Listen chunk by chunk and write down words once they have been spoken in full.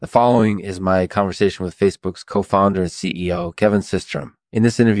The following is my conversation with Facebook's co-founder and CEO, Kevin Systrom. In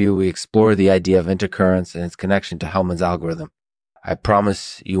this interview, we explore the idea of intercurrents and its connection to Hellman's algorithm. I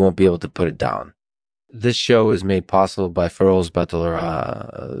promise you won't be able to put it down. This show is made possible by Feroz Butler.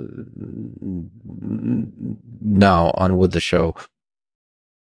 Now, on with the show.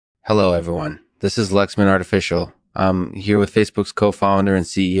 Hello, everyone. This is Lexman Artificial. I'm here with Facebook's co-founder and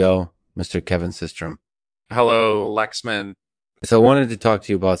CEO, Mr. Kevin Systrom. Hello, Lexman. So I wanted to talk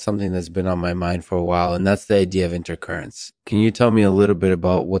to you about something that's been on my mind for a while, and that's the idea of intercurrents. Can you tell me a little bit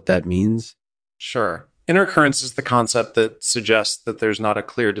about what that means? Sure. Intercurrents is the concept that suggests that there's not a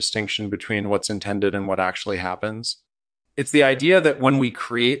clear distinction between what's intended and what actually happens. It's the idea that when we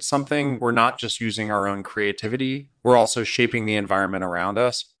create something, we're not just using our own creativity, we're also shaping the environment around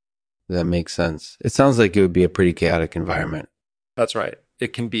us. That makes sense. It sounds like it would be a pretty chaotic environment. That's right.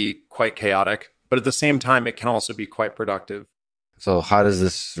 It can be quite chaotic, but at the same time, it can also be quite productive. So how does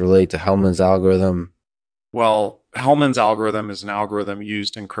this relate to Hellman's algorithm? Well, Hellman's algorithm is an algorithm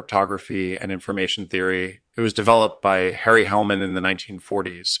used in cryptography and information theory. It was developed by Harry Hellman in the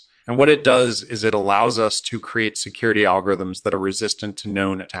 1940s. And what it does is it allows us to create security algorithms that are resistant to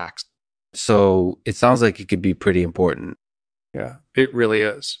known attacks. So it sounds like it could be pretty important. Yeah, it really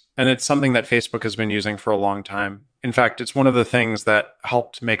is. And it's something that Facebook has been using for a long time. In fact, it's one of the things that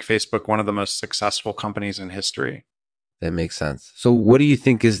helped make Facebook one of the most successful companies in history. That makes sense. So what do you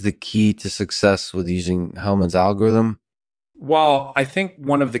think is the key to success with using Hellman's algorithm? Well, I think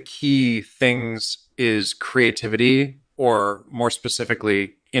one of the key things is creativity, or more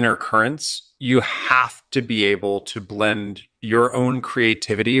specifically, intercurrents. You have to be able to blend your own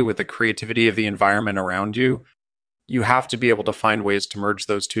creativity with the creativity of the environment around you. You have to be able to find ways to merge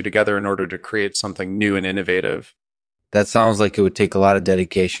those two together in order to create something new and innovative. That sounds like it would take a lot of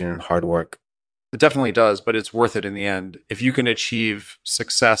dedication and hard work. It definitely does, but it's worth it in the end. If you can achieve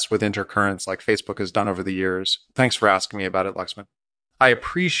success with intercurrents like Facebook has done over the years. Thanks for asking me about it, Lexman. I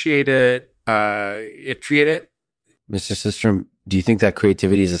appreciate it. Mr. Systrom, do you think that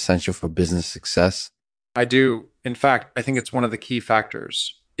creativity is essential for business success? I do. In fact, I think it's one of the key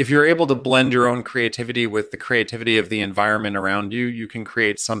factors. If you're able to blend your own creativity with the creativity of the environment around you, you can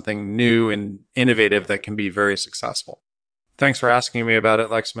create something new and innovative that can be very successful. Thanks for asking me about it,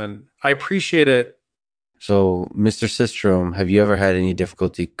 Lexman. I appreciate it. So, Mr. Systrom, have you ever had any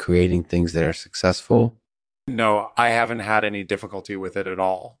difficulty creating things that are successful? No, I haven't had any difficulty with it at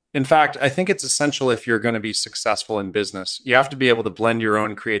all. In fact, I think it's essential if you're going to be successful in business. You have to be able to blend your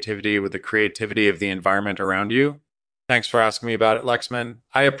own creativity with the creativity of the environment around you. Thanks for asking me about it, Lexman.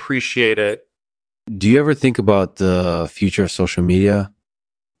 I appreciate it. Do you ever think about the future of social media?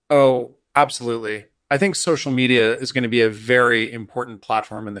 Oh, absolutely. I think social media is going to be a very important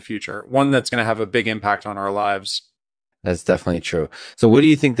platform in the future, one that's going to have a big impact on our lives. That's definitely true. So what do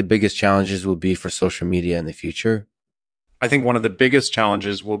you think the biggest challenges will be for social media in the future? I think one of the biggest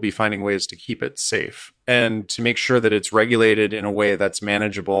challenges will be finding ways to keep it safe and to make sure that it's regulated in a way that's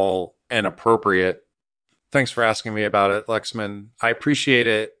manageable and appropriate. Thanks for asking me about it, Lexman. I appreciate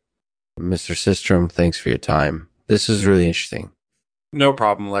it. Mr. Systrom, thanks for your time. This is really interesting. No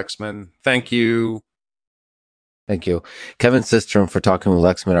problem, Lexman. Thank you. Thank you, Kevin Systrom, for talking with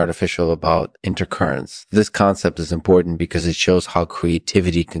Lexman Artificial about intercurrents. This concept is important because it shows how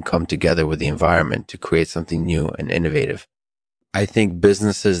creativity can come together with the environment to create something new and innovative. I think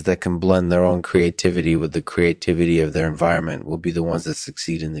businesses that can blend their own creativity with the creativity of their environment will be the ones that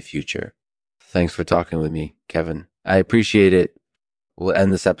succeed in the future. Thanks for talking with me, Kevin. I appreciate it. We'll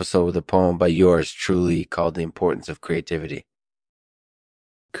end this episode with a poem by yours truly called The Importance of Creativity.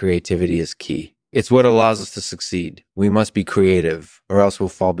 Creativity is key. It's what allows us to succeed. We must be creative or else we'll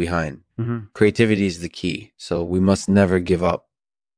fall behind. Creativity is the key, so we must never give up.